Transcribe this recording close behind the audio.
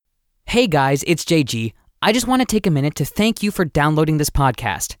Hey guys, it's JG. I just want to take a minute to thank you for downloading this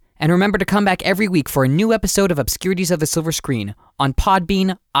podcast. And remember to come back every week for a new episode of Obscurities of the Silver Screen on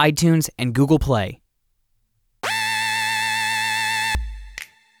Podbean, iTunes, and Google Play.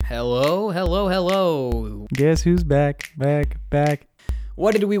 Hello. Guess who's back?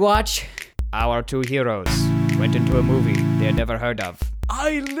 What did we watch? Our two heroes went into a movie they had never heard of.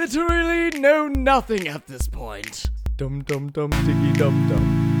 I literally know nothing at this point. Dum dum dum diggy dum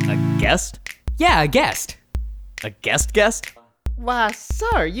dum. A guest? Yeah, a guest. A guest? Why,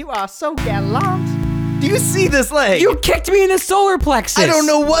 sir, you are so gallant. Do you see this leg? You kicked me in the solar plexus. I don't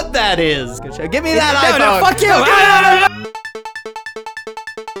know what that is. Give me that No, iPhone. fuck you.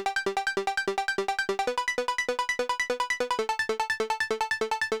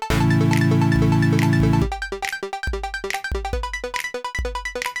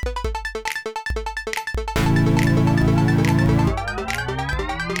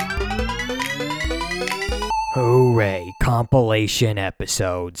 Hooray, compilation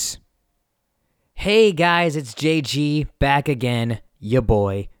episodes. Hey guys, it's JG, back again, ya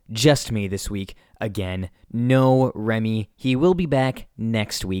boy, just me this week, again, no Remy, he will be back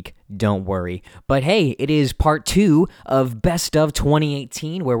next week, don't worry. But hey, it is part 2 of Best of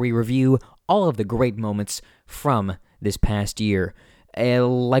 2018, where we review all of the great moments from this past year.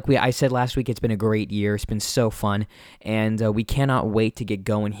 Like I said last week, it's been a great year. It's been so fun, and we cannot wait to get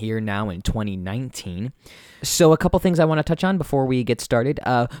going here now in 2019. So a couple things I want to touch on before we get started.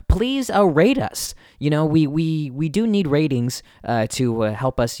 Please rate us. You know, we do need ratings to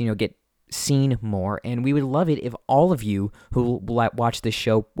help us, get seen more, and we would love it if all of you who watch this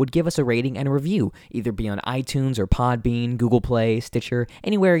show would give us a rating and a review, either be on iTunes or Podbean, Google Play, Stitcher,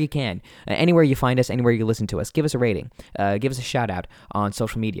 anywhere you can, anywhere you find us, anywhere you listen to us. Give us a rating, give us a shout out on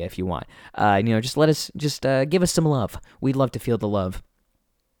social media if you want. Just give us some love. We'd love to feel the love,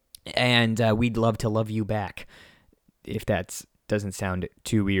 and we'd love to love you back. If that doesn't sound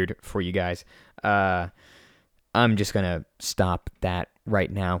too weird for you guys, I'm just gonna stop that right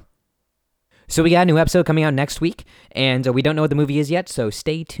now. So we got a new episode coming out next week, and we don't know what the movie is yet, so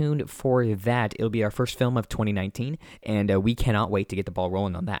stay tuned for that. It'll be our first film of 2019, and we cannot wait to get the ball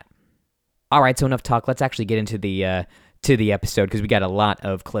rolling on that. All right, so enough talk. Let's actually get into the episode, because we got a lot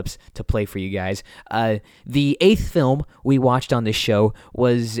of clips to play for you guys. The 8th film we watched on this show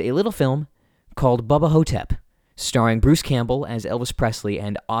was a little film called Bubba Hotep, starring Bruce Campbell as Elvis Presley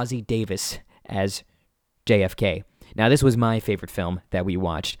and Ozzie Davis as JFK. Now, this was my favorite film that we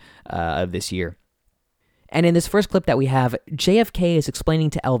watched of this year. And in this first clip that we have, JFK is explaining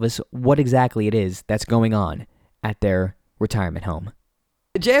to Elvis what exactly it is that's going on at their retirement home.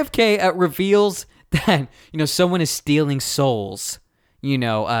 JFK reveals that, someone is stealing souls.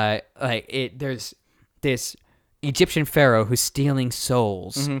 There's this Egyptian pharaoh who's stealing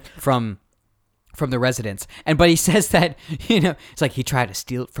souls from the residents. But he says that, it's like he tried to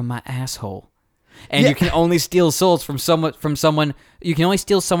steal it from my asshole. And you can only steal souls from someone. You can only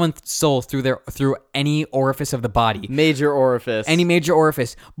steal someone's soul through any orifice of the body. Major orifice. Any major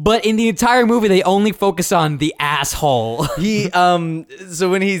orifice. But in the entire movie, they only focus on the asshole. So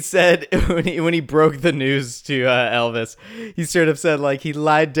when he said when he broke the news to Elvis, he sort of said like he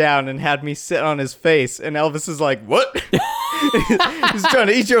lied down and had me sit on his face, and Elvis is like, "What? He's trying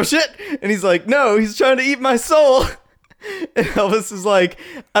to eat your shit?" And he's like, "No, he's trying to eat my soul." And Elvis is like,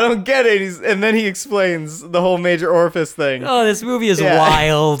 I don't get it. And then he explains the whole major orifice thing. Oh, this movie is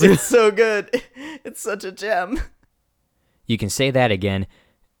wild. It's so good. It's such a gem. You can say that again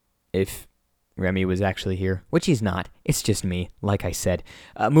if Remy was actually here, which he's not. It's just me, like I said.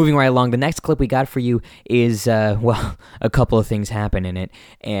 Moving right along, the next clip we got for you is, a couple of things happen in it.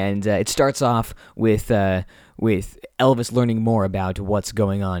 And it starts off with Elvis learning more about what's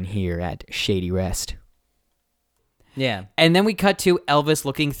going on here at Shady Rest. Yeah. And then we cut to Elvis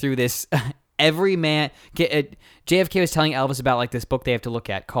looking through this JFK was telling Elvis about like this book they have to look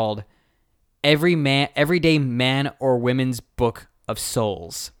at called Everyday Man or Women's Book of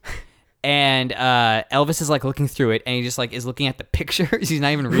Souls. And Elvis is like looking through it, and he just like is looking at the pictures. He's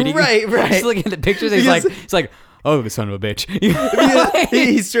not even reading. Right. He's looking at the pictures. And he's like, oh, the son of a bitch.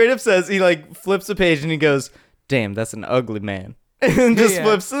 He straight up says, he like flips a page and he goes, "Damn, that's an ugly man." And just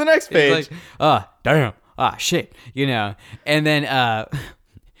flips to the next page. He's like, damn. Shit, And then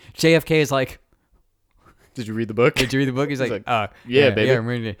JFK is like, Did you read the book? He's like, yeah, baby. Yeah, I'm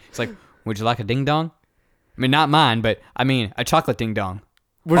reading it. He's like, would you like a ding dong? I mean, not mine, but I mean, a chocolate ding dong.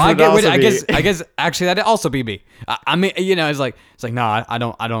 I guess actually that'd also be me. I mean, it's like no, I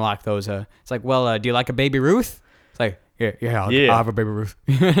don't like those. It's like, well, do you like a Baby Ruth? It's like, yeah, I'll have a Baby Ruth.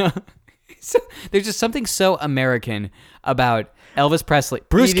 So there's just something so American about Elvis Presley.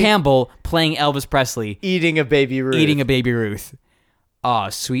 Bruce Campbell playing Elvis Presley. Eating a Baby Ruth. Oh,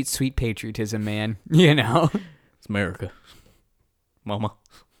 sweet, sweet patriotism, man. You know? It's America. Mama.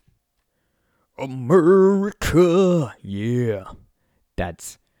 America. Yeah.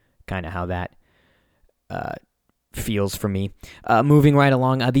 That's kind of how that feels for me. Moving right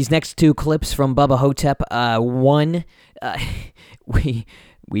along, these next two clips from Bubba Hotep. One, we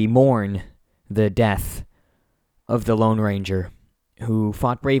mourn the death of the Lone Ranger who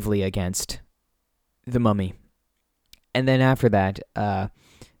fought bravely against the mummy. And then after that,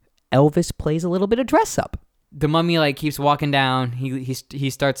 Elvis plays a little bit of dress up. The mummy like keeps walking down. He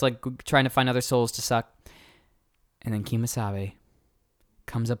starts like trying to find other souls to suck. And then Kemosabe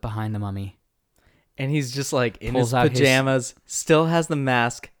comes up behind the mummy. And he's just like in Pulls his out pajamas, still has the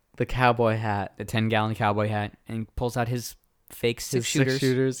mask, the cowboy hat. The 10-gallon cowboy hat. And pulls out his fake His six-shooters. 6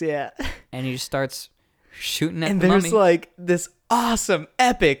 shooters, yeah. And he just starts shooting at And the mummy. there's like this awesome,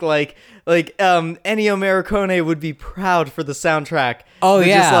 epic, like Ennio Morricone would be proud for the soundtrack. Oh that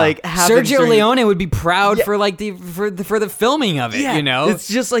yeah, just, like, happens Sergio during- Leone would be proud Yeah. for like for the filming of it. Yeah, You know, it's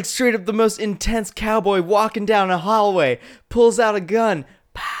just like straight up the most intense cowboy walking down a hallway, pulls out a gun,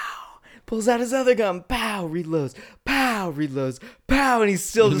 pow, pulls out his other gun, pow, reloads, pow, and he's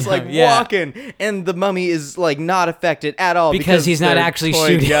still just like Yeah. walking, and the mummy is like not affected at all Because he's not they're actually toy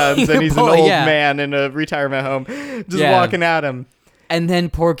shooting guns, and he's an people, old yeah. man in a retirement home, just Yeah. walking at him. And then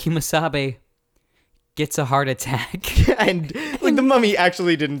poor Kemosabe gets a heart attack. And like the mummy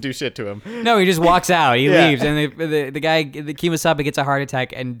actually didn't do shit to him. No, he just walks out. He Yeah. leaves, and the guy, the Kemosabe, gets a heart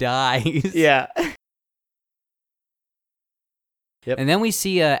attack and dies. Yeah. Yep. And then we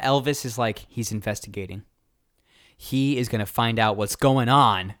see Elvis is like he's investigating. He is gonna find out what's going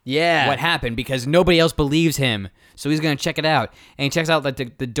on. Yeah. What happened, because nobody else believes him. So he's going to check it out. And he checks out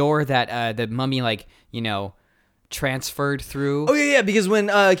like the door that the mummy transferred through. Oh yeah, because when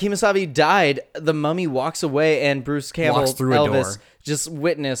Kemosabe died, the mummy walks away, and Bruce Campbell, Walks through a Elvis, door. just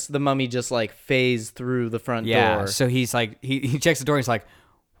witnessed the mummy just like phase through the front Yeah. door. So he's like he checks the door. He's like,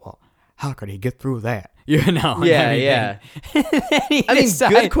 well, how could he get through that? You know? and Yeah, everything. yeah. And then he I mean,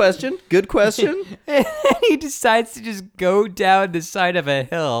 decides- good question. Good question. And then he decides to just go down the side of a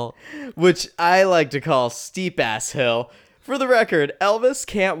hill. Which I like to call steep ass hill. For the record, Elvis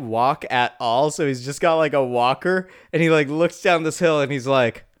can't walk at all, so he's just got like a walker, and he like looks down this hill, and he's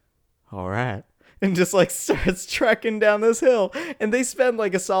like, "All right," and just like starts trekking down this hill, and they spend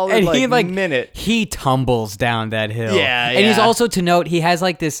like a solid And he minute. he tumbles down that hill. Yeah, And he's yeah. also, to note, he has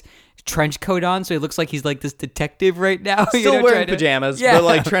like this trench coat on, so he looks like he's like this detective right now. Still wearing trying to- pajamas, Yeah. but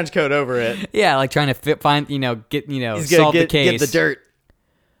like trench coat over it. Yeah, like trying to find, He's gonna solve the get case. the dirt.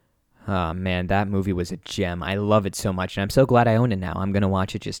 Oh man, that movie was a gem. I love it so much, and I'm so glad I own it now. I'm gonna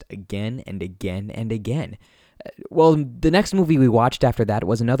watch it just again and again and again. Well, the next movie we watched after that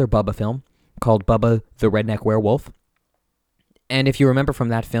was another Bubba film called Bubba the Redneck Werewolf. And if you remember from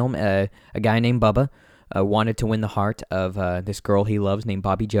that film, a guy named Bubba wanted to win the heart of this girl he loves named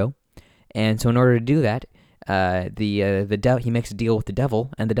Bobby Joe. And so in order to do that, he makes a deal with the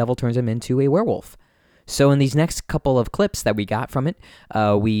devil, and the devil turns him into a werewolf. So in these next couple of clips that we got from it,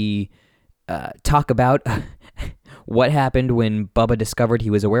 we talk about what happened when Bubba discovered he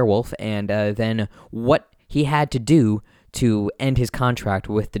was a werewolf, and then what he had to do to end his contract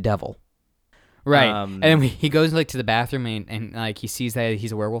with the devil. Right. And then he goes like to the bathroom and like he sees that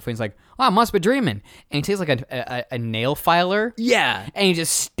he's a werewolf, and he's like, "Oh, I must be dreaming." And he takes like a nail filer. Yeah, And he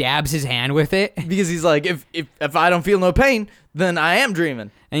just stabs his hand with it. because he's like, if I don't feel no pain, then I am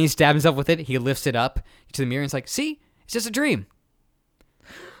dreaming. And he stabs himself with it. He lifts it up to the mirror and it's like, "See? It's just a dream."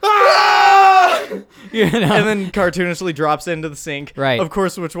 You know? And then cartoonishly drops it into the sink. Right. Of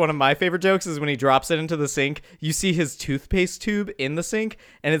course, which one of my favorite jokes is when he drops it into the sink, you see his toothpaste tube in the sink,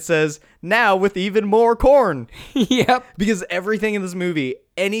 and it says, "Now with even more corn." Yep. Because everything in this movie,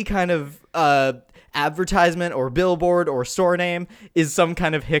 any kind of advertisement or billboard or store name, is some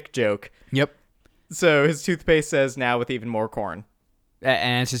kind of hick joke. Yep. So his toothpaste says, "Now with even more corn."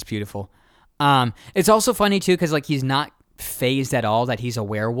 And it's just beautiful. It's also funny too because like he's not phased at all that he's a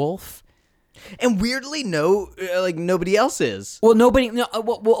werewolf. And weirdly, nobody else is. Well, nobody. No,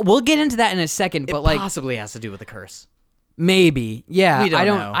 we'll get into that in a second. But It like possibly has to do with a curse. maybe, yeah. We don't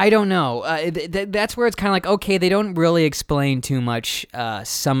know. I don't know. That's where it's kind of like, okay, they don't really explain too much.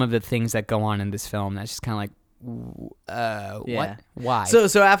 Some of the things that go on in this film. That's just kind of like, Yeah. what? Why?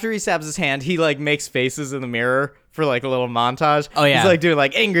 So after he stabs his hand, he like makes faces in the mirror for like a little montage. Oh, yeah. He's like doing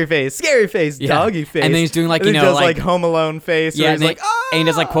like angry face, scary face, Yeah. doggy face, And then he's doing, like, and you he know, does like- Home Alone face. yeah, where and, he's like, and he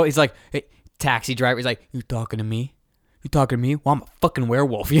does like quote. He's like, "Hey, taxi driver." He's like, "You talking to me? You talking to me? Well, I'm a fucking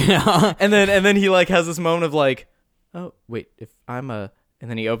werewolf," you know. and then he like has this moment of like, oh, wait, if I'm a... And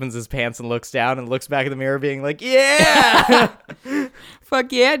then he opens his pants and looks down and looks back in the mirror being like, yeah!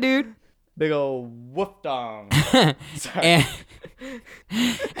 Fuck yeah, dude. Big old whoop dong. Sorry.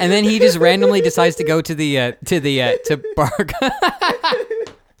 And then he just randomly decides to go to Bark.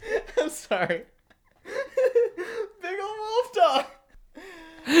 I'm sorry. Big old wolf dog.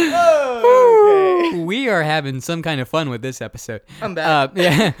 Oh, okay. We are having some kind of fun with this episode. I'm back.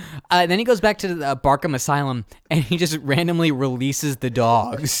 Yeah. Then he goes back to the Barkham Asylum, and he just randomly releases the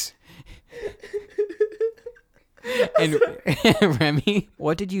dogs. And Remy,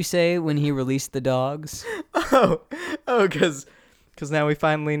 what did you say when he released the dogs? Oh, because now we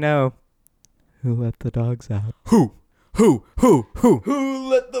finally know who let the dogs out. Who? Who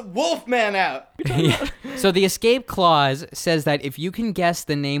let the wolf man out? Yeah. So the escape clause says that if you can guess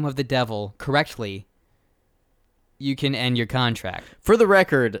the name of the devil correctly, you can end your contract. For the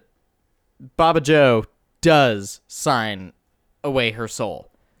record, Baba Joe does sign away her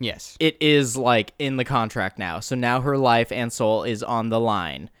soul. Yes. It is like in the contract now. So now her life and soul is on the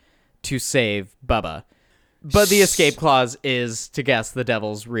line to save Bubba. But the escape clause is to guess the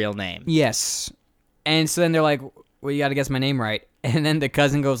devil's real name. Yes. And so then they're like, well, you got to guess my name right. And then the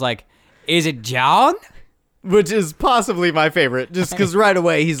cousin goes like, is it John? Which is possibly my favorite, just because right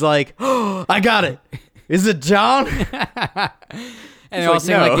away he's like, oh, I got it. Is it John? And they're all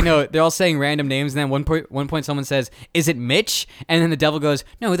saying they're all saying random names. And then one point someone says, is it Mitch? And then the devil goes,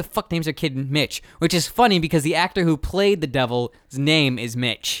 no, who the fuck names their kid Mitch? Which is funny because the actor who played the devil's name is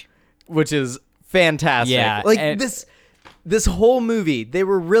Mitch. Which is fantastic. Yeah. Like this whole movie, they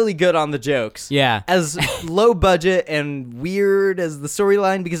were really good on the jokes. Yeah. As low budget and weird as the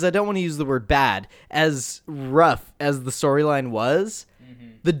storyline, because I don't want to use the word bad, as rough as the storyline was,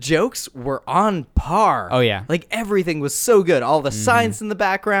 the jokes were on par. Oh, yeah. Like everything was so good. All the science in the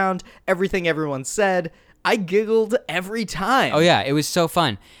background, everything everyone said. I giggled every time. Oh, yeah. It was so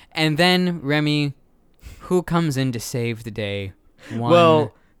fun. And then, Remy, who comes in to save the day?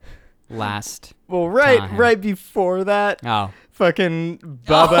 Last time. Right before that. Oh. Fucking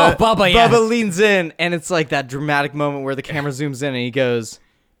Bubba. Oh, Bubba, yes. Bubba leans in, and it's like that dramatic moment where the camera zooms in, and he goes,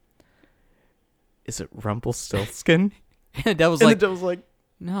 "Is it Rumpelstiltskin?" And the devil's like,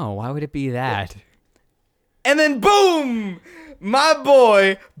 no, why would it be that? And then boom, my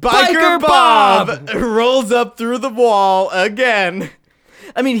boy Biker Biker Bob rolls up through the wall again.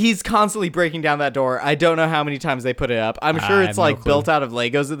 I mean, he's constantly breaking down that door. I don't know how many times they put it up. I'm sure it's like built out of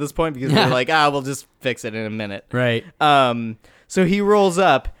Legos at this point because they're like, we'll just fix it in a minute. Right. So he rolls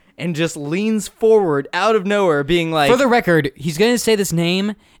up and just leans forward out of nowhere being like... For the record, he's going to say this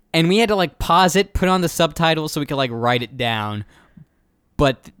name, and we had to like pause it, put on the subtitles so we could like write it down.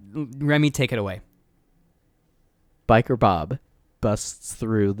 But Remy, take it away. Biker Bob busts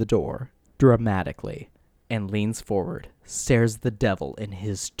through the door dramatically and leans forward, stares the devil in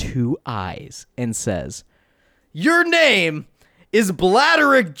his 2 eyes, and says, "Your name is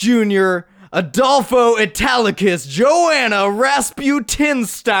Bladerick Jr., Adolfo Italicus Joanna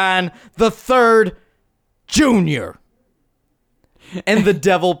Rasputinstein III Jr." And the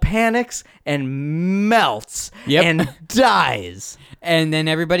devil panics and melts and dies. And then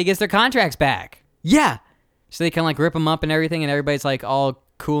everybody gets their contracts back. Yeah. So they can like rip them up and everything, and everybody's like all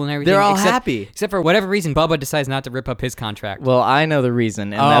cool and everything. They're all happy. Except for whatever reason, Bubba decides not to rip up his contract. Well, I know the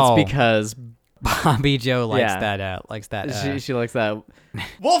reason, and that's because Bobby Joe likes that. She likes that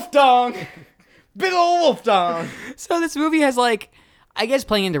wolf dong. Big old wolf dong. So this movie has like, I guess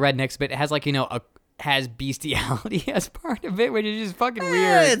playing into rednecks, but it has like, has bestiality as part of it, which is just fucking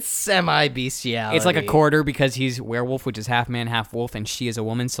weird. It's semi-bestiality. It's like a quarter because he's werewolf, which is half man, half wolf, and she is a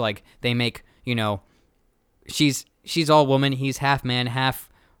woman. So like they make, she's all woman, he's half man,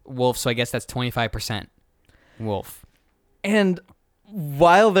 half wolf. So I guess that's 25% wolf. And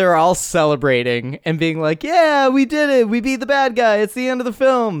while they're all celebrating and being like, yeah, we did it, we beat the bad guy, it's the end of the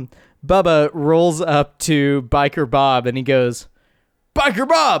film, Bubba rolls up to Biker Bob and he goes, "Biker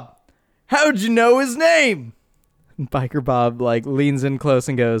Bob, how'd you know his name?" And Biker Bob like leans in close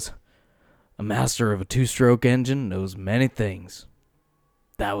and goes, "A master of a 2-stroke engine knows many things.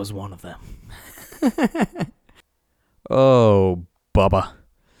 That was one of them." Oh, Bubba.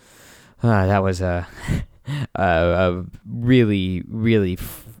 That was a really, really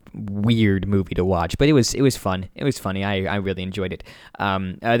weird movie to watch, but it was fun. It was funny. I really enjoyed it.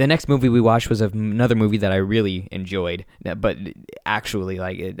 The next movie we watched was another movie that I really enjoyed, but actually,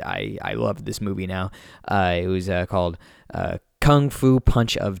 I loved this movie now. It was called Kung Fu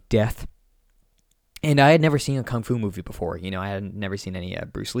Punch of Death. And I had never seen a kung fu movie before. I had never seen any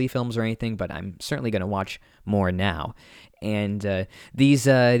Bruce Lee films or anything, but I'm certainly going to watch more now. And these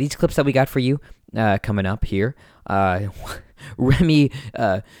clips that we got for you coming up here, Remy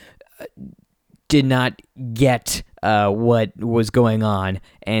did not get what was going on,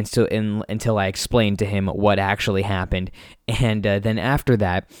 and so until I explained to him what actually happened. And then after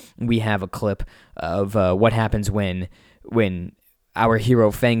that, we have a clip of what happens when our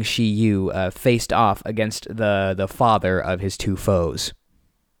hero Feng Shiyu faced off against the father of his two foes.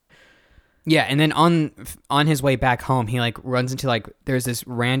 Yeah, and then on his way back home, he runs into there's this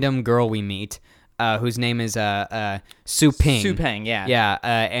random girl we meet, whose name is Su Ping. Su Ping, yeah. Yeah,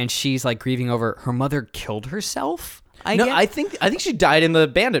 and she's grieving over her mother killed herself. I think she died in the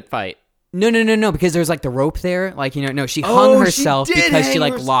bandit fight. No, because there's the rope there. She hung herself because she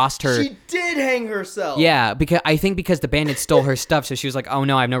lost her. She did hang herself. Yeah, because the bandits stole her stuff, so she was like, "Oh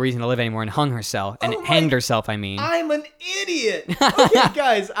no, I have no reason to live anymore," and hung herself and hanged herself. I mean, I'm an idiot. Okay,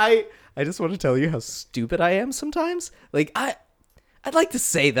 guys, I just want to tell you how stupid I am sometimes. I'd like to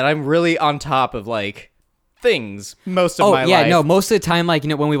say that I'm really on top of things most of my life. Oh yeah, no, most of the time,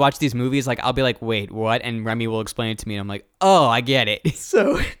 when we watch these movies, I'll be like, "Wait, what?" And Remy will explain it to me, and I'm like, "Oh, I get it."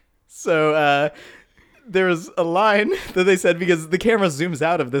 So there was a line that they said because the camera zooms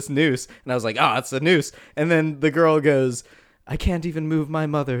out of this noose, and I was like, "Oh, it's a noose." And then the girl goes, "I can't even move my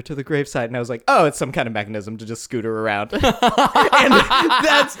mother to the gravesite," and I was like, "Oh, it's some kind of mechanism to just scoot her around." And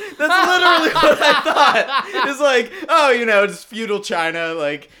that's literally what I thought. It's just feudal China,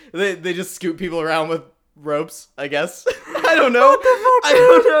 they just scoot people around with ropes, I guess. I don't know. What the fuck, I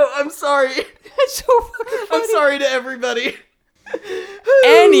don't know. I'm sorry. That's so fucking funny. I'm sorry to everybody.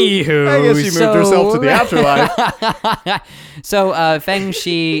 Anywho, I guess she moved herself to the afterlife. So Feng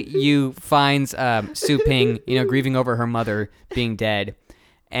Shiyu finds Su Ping, grieving over her mother being dead,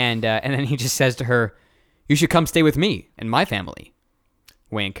 and then he just says to her, "You should come stay with me and my family."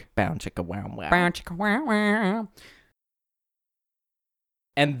 Wink. Bow chicka wow wow. Bow chicka wow wow.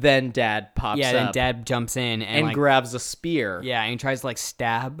 And then Dad pops up. Yeah, then Dad jumps in and grabs a spear. Yeah, and he tries to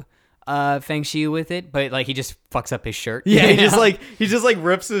stab Feng Shiyu with it, but he just fucks up his shirt. Yeah, he just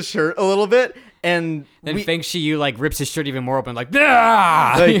rips his shirt a little bit, and then Feng Shiyu rips his shirt even more open,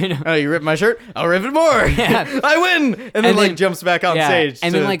 ah! Oh, you ripped my shirt? I'll rip it more. Yeah. I win. And then jumps back on stage.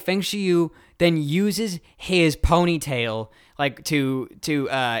 And then Feng Shiyu then uses his ponytail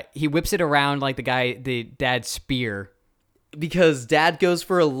he whips it around the dad's spear. Because Dad goes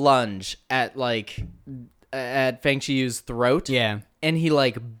for a lunge at Feng Shiyu's throat. Yeah. And he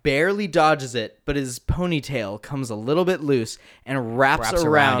barely dodges it, but his ponytail comes a little bit loose and wraps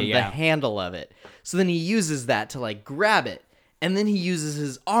around the handle of it. So then he uses that to grab it. And then he uses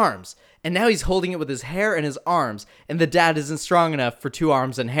his arms. And now he's holding it with his hair and his arms. And the dad isn't strong enough for two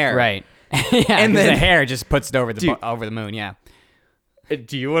arms and hair. Right. Yeah, and then the hair just puts it over the moon, yeah.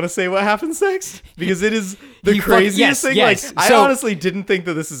 Do you want to say what happens next? Because it is the craziest thing. Yes. I honestly didn't think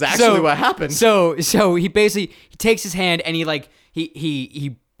that this is actually what happened. So he basically takes his hand and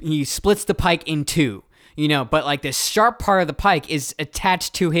he splits the pike in two. But the sharp part of the pike is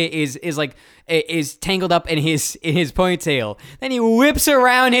attached to his is tangled up in his ponytail. Then he whips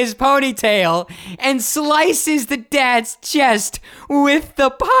around his ponytail and slices the dad's chest with the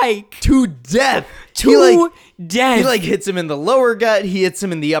pike to death. Death. He hits him in the lower gut, he hits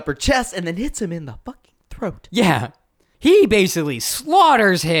him in the upper chest, and then hits him in the fucking throat. Yeah. He basically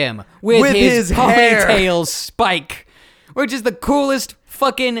slaughters him with his ponytail spike, which is the coolest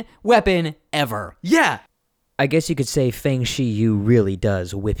fucking weapon ever. Yeah. I guess you could say Feng Shiyu really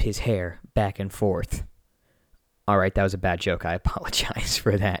does whip his hair back and forth. All right, that was a bad joke. I apologize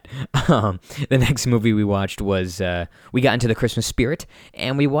for that. The next movie we watched was, we got into the Christmas spirit,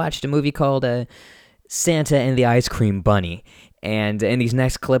 and we watched a movie called Santa and the Ice Cream Bunny. And in these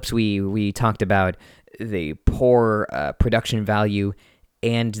next clips, we talked about the poor production value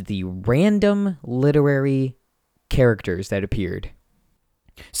and the random literary characters that appeared.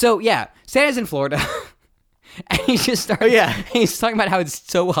 So, yeah, Santa's in Florida. And he just starts, he's talking about how it's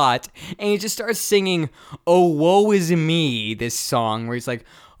so hot, and he just starts singing, "Oh, woe is me," this song, where he's like,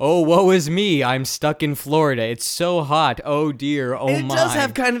 "Oh, woe is me, I'm stuck in Florida, it's so hot, oh dear, oh my." It does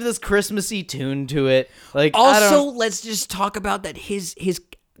have kind of this Christmassy tune to it. Also, let's just talk about that his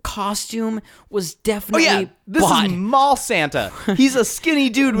costume was Oh definitely yeah, this bought. is Mall Santa. He's a skinny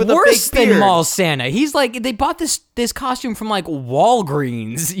dude with a Worse fake beard. than Mall Santa. He's like, they bought this costume from like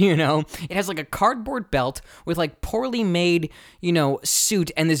Walgreens, you know? It has like a cardboard belt with like poorly made, you know,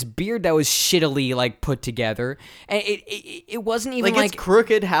 suit and this beard that was shittily like put together. And it wasn't even Like, it's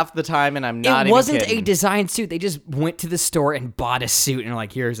crooked half the time, and I'm not it even wasn't kidding. a designed suit. They just went to the store and bought a suit and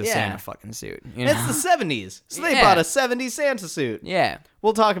like, here's a Yeah. Santa fucking suit. You know? It's the 70s, so they Yeah. bought a 70s Santa suit. Yeah.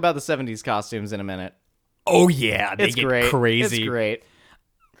 We'll talk about the 70s costumes in a minute. Oh yeah, they It's get great. crazy. It's great.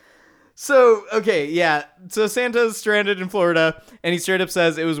 So, okay, yeah. So Santa's stranded in Florida, and he straight up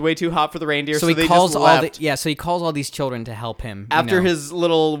says it was way too hot for the reindeer, so he they calls just all left so he calls all these children to help him you after know. his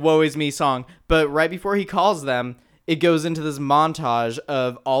little Woe Is Me song. But right before he calls them, it goes into this montage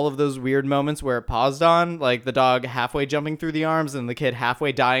of all of those weird moments where it paused on, like the dog halfway jumping through the arms and the kid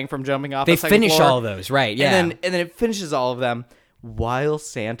halfway dying from jumping off They the second finish floor. all of those, right? Yeah. And then it finishes all of them while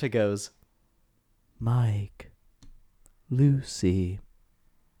Santa goes, Mike, Lucy,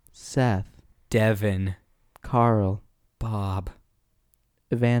 Seth, Devin, Carl, Bob,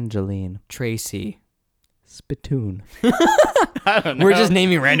 Evangeline, Tracy. Spittoon. I don't know. We're just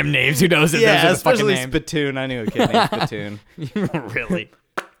naming random names. Who knows if yeah, those are the fucking especially names? Spittoon. I knew a kid named Spittoon. Really?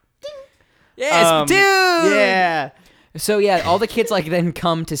 Yes, dude. Yeah. So yeah, all the kids like then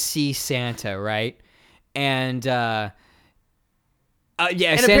come to see Santa, right? And yeah, And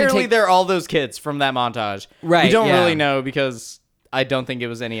Santa apparently they're all those kids from that montage. Right, We don't yeah. really know because I don't think it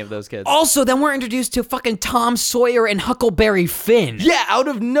was any of those kids. Also, then we're introduced to fucking Tom Sawyer and Huckleberry Finn. Yeah, out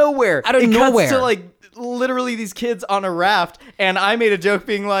of nowhere. Out of it nowhere. Cuts to like literally these kids on a raft, and I made a joke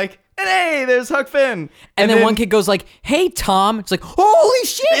being like, and hey, there's Huck Finn. And then one kid goes like, "Hey, Tom." It's like, "Holy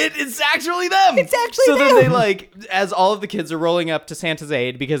shit!" It's actually them. It's actually so them. then they like, as all of the kids are rolling up to Santa's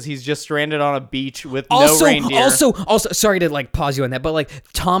aid because he's just stranded on a beach with Also, no reindeer. also, sorry to like pause you on that, but like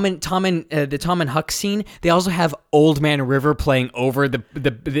Tom and the Tom and Huck scene, they also have Old Man River playing over the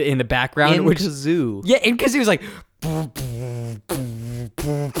in the background, in which kazoo. yeah, and because he was like,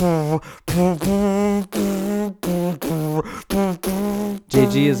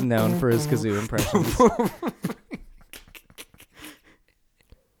 JG is known for his kazoo impressions.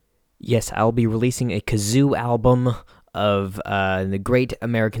 yes, I'll be releasing a kazoo album of the Great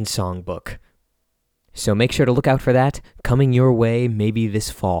American Songbook. So make sure to look out for that. Coming your way maybe this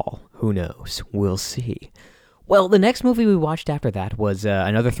fall. Who knows? We'll see. Well, the next movie we watched after that was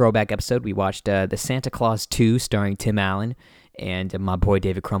another throwback episode. We watched The Santa Claus 2 starring Tim Allen and my boy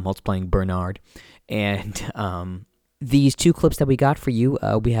David Krumholtz playing Bernard. And these two clips that we got for you,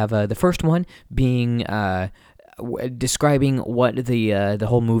 we have the first one being describing what the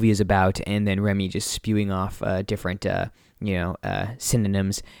whole movie is about, and then Remy just spewing off different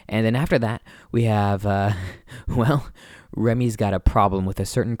synonyms. And then after that, we have Remy's got a problem with a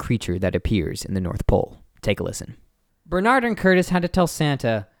certain creature that appears in the North Pole. Take a listen. Bernard and Curtis had to tell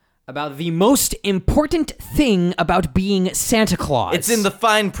Santa about the most important thing about being Santa Claus. It's in the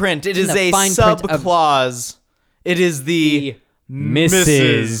fine print. It is in the a fine print of- sub-clause. It is the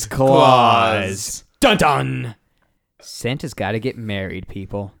Mrs. Claus. Dun dun. Santa's got to get married,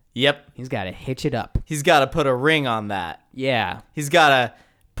 people. Yep. He's got to hitch it up. He's got to put a ring on that. Yeah. He's got to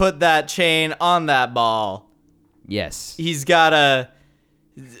put that chain on that ball. Yes. He's got to...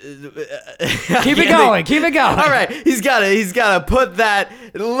 Keep it going. Keep it going. All right, he's gotta put that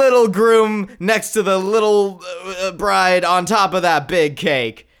little groom next to the little bride on top of that big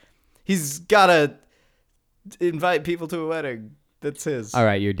cake. He's gotta invite people to a wedding. That's his. All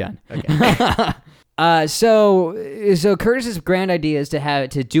right, you're done. Okay. So Curtis's grand idea is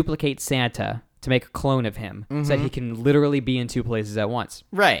to duplicate Santa, to make a clone of him, so that he can literally be in two places at once.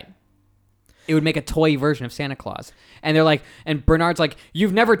 Right. It would make a toy version of Santa Claus. And they're like, and Bernard's like,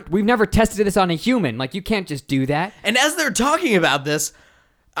 we've never tested this on a human. Like, you can't just do that. And as they're talking about this,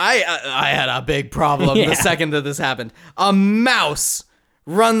 I had a big problem Yeah. the second that this happened. A mouse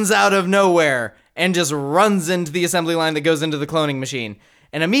runs out of nowhere and just runs into the assembly line that goes into the cloning machine.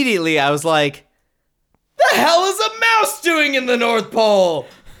 And immediately I was like, the hell is a mouse doing in the North Pole?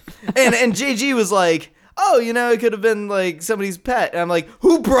 and JG was like, oh, it could have been like somebody's pet. And I'm like,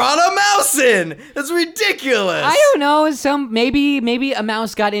 who brought a mouse in? That's ridiculous. I don't know. Maybe a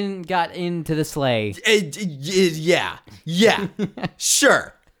mouse got into the sleigh. Yeah.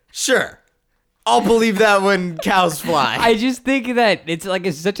 Sure. I'll believe that when cows fly. I just think that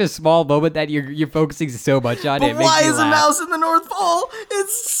it's such a small moment that you're focusing so much on it. But It makes why me is a laugh. mouse in the North Pole?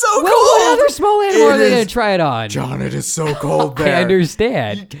 It's so Well, cold. what other small animal It are they is- going to try it on? John, it is so cold there. I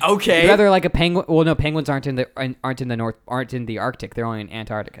understand. Okay. Rather like a penguin. Well, no, penguins aren't in the Arctic. They're only in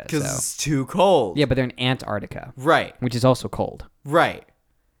Antarctica. Because So it's too cold. yeah, but they're in Antarctica, Right. which is also cold. Right.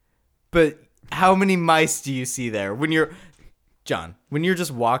 But how many mice do you see there when you're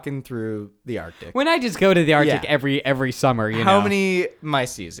just walking through the Arctic? When I just go to the Arctic Yeah. every summer, you know. How many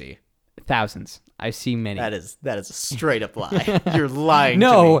mice do you see? Thousands. I see many. That is a straight up lie. You're lying to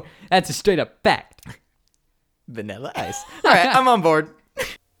No, me. that's a straight up fact. Vanilla ice. All right, I'm on board.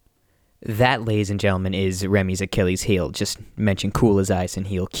 That, ladies and gentlemen, is Remy's Achilles heel. Just mention cool as ice and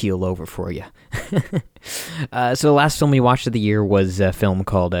he'll keel over for you. So the last film we watched of the year was a film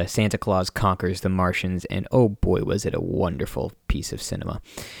called Santa Claus Conquers the Martians, and oh boy, was it a wonderful piece of cinema.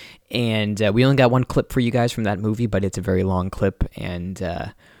 And we only got one clip for you guys from that movie, but it's a very long clip, and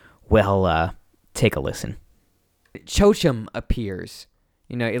take a listen. Chochum appears.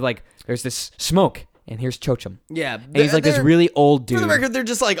 You know, there's this smoke, and here's Chochum. Yeah. And he's like this really old dude. For the record, they're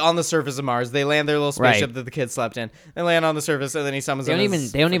just like on the surface of Mars. They land their little spaceship Right. that the kids slept in. They land on the surface, and then he summons them.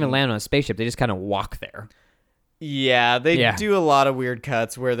 They don't even land on a spaceship. They just kind of walk there. Yeah, they do a lot of weird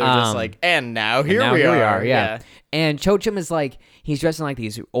cuts where they're just like, and now here we are. Yeah. And Chochum is like, he's dressed in like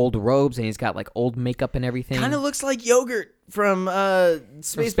these old robes, and he's got like old makeup and everything. Kind of looks like yogurt from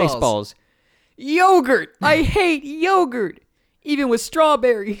Spaceballs. Spaceballs. Yogurt. I hate yogurt, even with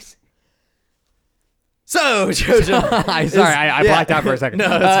strawberries. So, Jojo. I'm sorry, I blacked out for a second. No,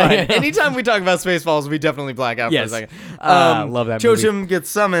 that's fine. Anytime we talk about Spaceballs, we definitely black out Yes. for a second. Love that movie. Chochum gets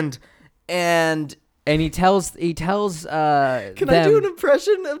summoned, and And he tells can them, I do an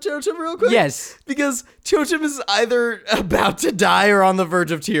impression of Chochum real quick? Yes. Because Chochum is either about to die or on the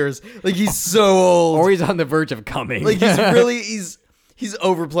verge of tears. Like, he's so old. or he's on the verge of coming. Like, he's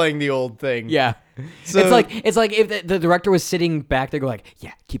overplaying the old thing. yeah. So- it's like if the director was sitting back there, go like,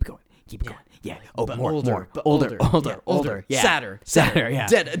 yeah, keep going. Yeah. Oh, But more, but older. Yeah. Sadder. Yeah.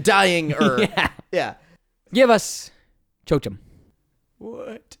 Dead, dying. Yeah. Yeah. Give us Chochum.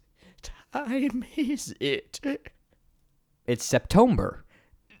 What time is it? It's September.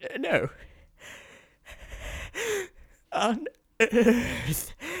 No. On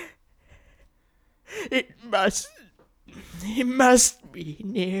Earth. It must be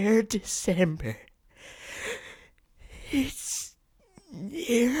near December. It's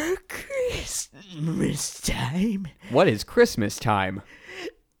near Christmas time. What is Christmas time?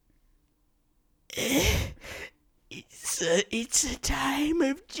 It's a time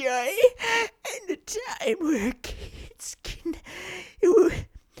of joy and a time where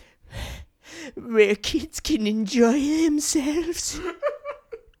kids can enjoy themselves.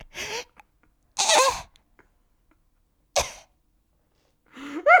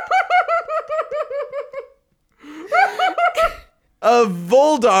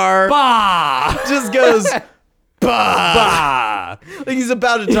 Voldar just goes bah. Like he's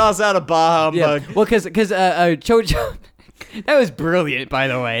about to toss out a bah humbug. Well, because Chochum, that was brilliant, by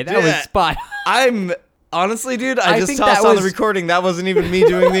the way. That was Yeah. spot. I'm honestly, dude. I just think tossed that on the was- recording. That wasn't even me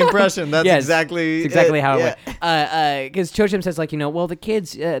doing the impression. That's Yes, exactly It's exactly it. how Yeah. it went. Because Chochum says, like, well, the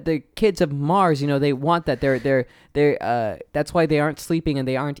kids of Mars, they want that. That's why they aren't sleeping and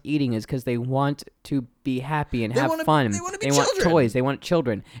they aren't eating, is because they want to be happy and have fun. they wanna be want children. toys. They want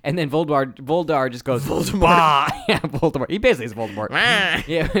children. And then Voldar just goes, Voldemort. Bah! Yeah, Voldemort. He basically is Voldemort.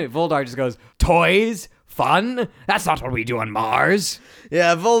 Yeah, Voldar just goes, toys? Fun? That's not what we do on Mars.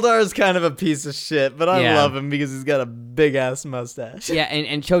 Yeah, Voldar is kind of a piece of shit, but I Yeah. love him because he's got a big ass mustache. Yeah,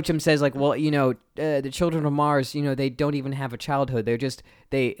 and Chochum says, like, well, the children of Mars, they don't even have a childhood. They're just,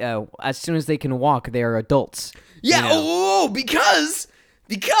 as soon as they can walk, they're adults. Yeah, because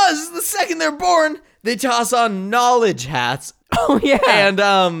the second they're born, they toss on knowledge hats. Oh, yeah.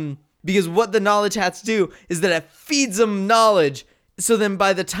 And because what the knowledge hats do is that it feeds them knowledge. So then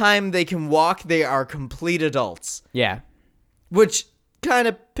by the time they can walk, they are complete adults. Yeah. Which kind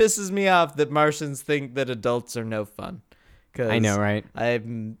of pisses me off that Martians think that adults are no fun. 'Cause I know, right?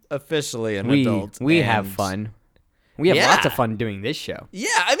 I'm officially an We adult. have and- fun. We have Yeah. lots of fun doing this show. Yeah,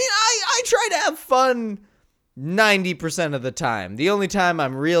 I mean, I try to have fun 90% of the time. The only time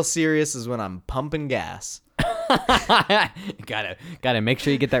I'm real serious is when I'm pumping gas. gotta make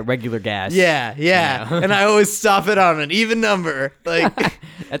sure you get that regular gas. Yeah. And I always stop it on an even number. Like,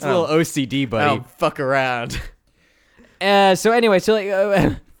 That's a little OCD, I buddy. don't fuck around. So anyway,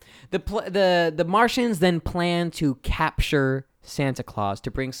 the Martians then plan to capture Santa Claus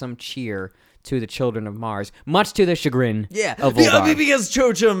to bring some cheer to the children of Mars, much to the chagrin of Voldar. Because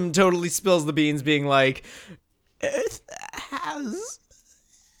Chochum totally spills the beans being like, Earth has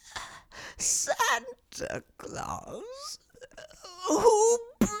Santa Claus who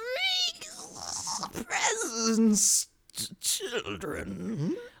brings presents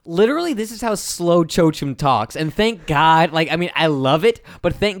children. Literally, this is how slow Chochim talks, and thank God. Like, I mean, I love it,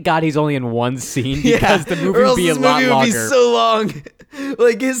 but thank God he's only in one scene because the movie or would else be a this lot movie longer. would be so long.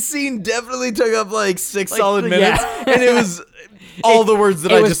 Like, his scene definitely took up like 6 solid minutes, and it was all the words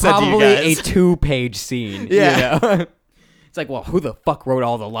that I just said to you It guys. was probably a 2-page scene. Yeah. You know? It's like, well, who the fuck wrote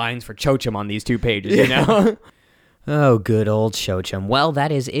all the lines for Chochim on these 2 pages? You know. Oh, good old Chochum. Well,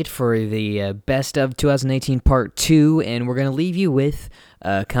 that is it for the Best of 2018 Part 2, and we're going to leave you with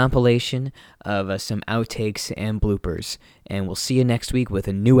a compilation of some outtakes and bloopers. And we'll see you next week with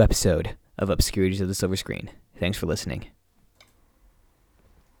a new episode of Obscurities of the Silver Screen. Thanks for listening.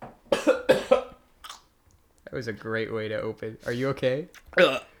 That was a great way to open. Are you okay?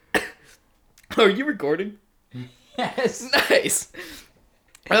 Are you recording? Yes. Nice.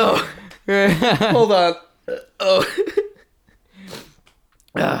 Oh, hold on. Oh.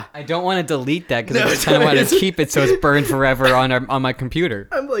 I don't want to delete that because No, I just kind of want to it's- keep it so it's burned forever on my computer.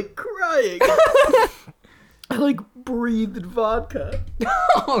 I'm like crying. I like breathed vodka.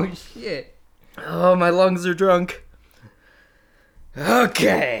 Oh shit! Oh, my lungs are drunk.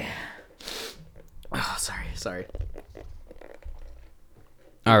 Okay. Oh, sorry.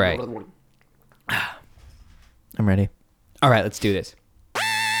 All right, I'm ready. all right. Let's do this.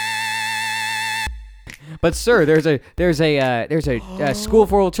 But sir, there's a school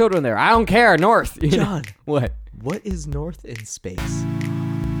for old children there. I don't care, North. You know? John. What? What is north in space?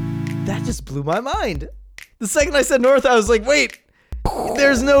 That just blew my mind. The second I said north, I was like, wait,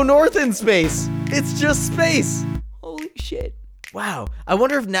 there's no north in space. It's just space. Holy shit! Wow. I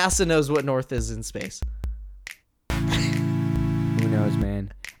wonder if NASA knows what north is in space. Who knows,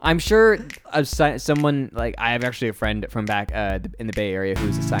 man? I'm sure someone, like, I have actually a friend from back in the Bay Area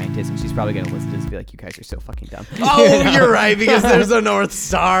who's a scientist, and she's probably going to listen to this and be like, you guys are so fucking dumb. Oh, You know? you're right, because there's a North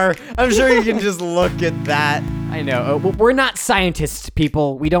Star. I'm sure you can just look at that. I know. We're not scientists,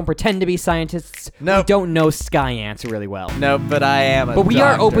 people. We don't pretend to be scientists. We Nope. don't know sky ants really well. No, but I am a But we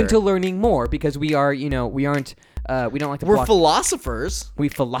are open doctor. to learning more because we are, we don't like to We're block. philosophers. We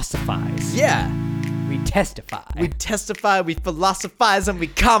philosophize. Yeah. We testify. We testify, we philosophize, and we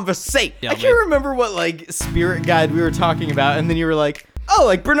conversate. Yeah, I can't remember what, like, spirit guide we were talking about, and then you were like, oh,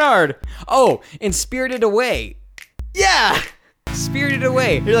 like Bernard. Oh, and Spirited Away. Yeah. Spirited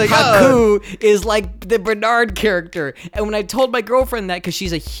Away. You're like, Haku is like the Bernard character. And when I told my girlfriend that, because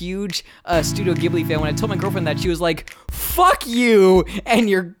she's a huge Studio Ghibli fan, when I told my girlfriend that, she was like, fuck you and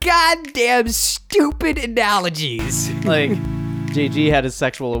your goddamn stupid analogies. Like, JG had his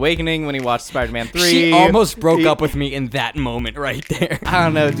sexual awakening when he watched Spider-Man 3. She almost broke up with me in that moment right there. I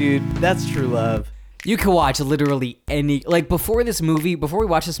don't know, dude. That's true love. You can watch literally any, like, before we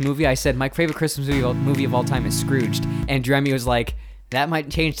watched this movie, I said my favorite Christmas movie of all time is Scrooged, and Jeremy was like, that might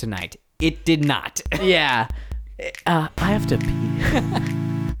change tonight. It did not. Yeah. I have to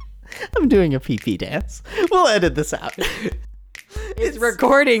pee. I'm doing a pee-pee dance. We'll edit this out. It's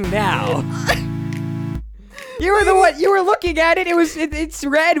recording now. You were the one. You were looking at it. It's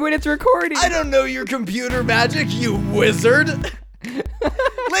red when it's recording. I don't know your computer magic, you wizard.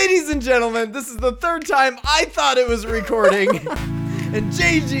 Ladies and gentlemen, this is the third time I thought it was recording, and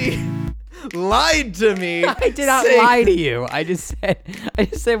JG lied to me. I did not lie to you. I just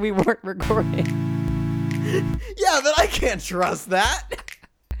said we weren't recording. Yeah, but I can't trust that.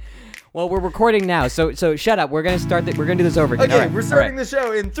 Well, we're recording now. So shut up. We're gonna start. We're gonna do this over again. Okay, All right, we're starting the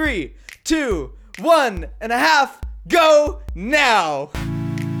show in 3, 2, 1.5. Go now.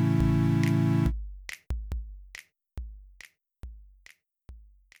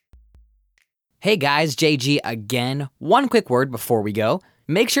 Hey guys, JG again. One quick word before we go.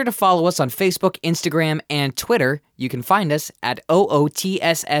 Make sure to follow us on Facebook, Instagram, and Twitter. You can find us at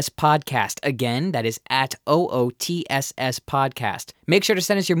OOTSS Podcast. Again, that is at OOTSS Podcast. Make sure to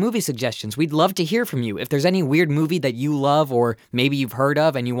send us your movie suggestions. We'd love to hear from you. If there's any weird movie that you love or maybe you've heard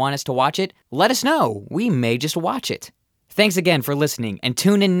of and you want us to watch it, let us know. We may just watch it. Thanks again for listening, and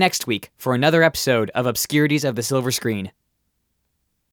tune in next week for another episode of Obscurities of the Silver Screen.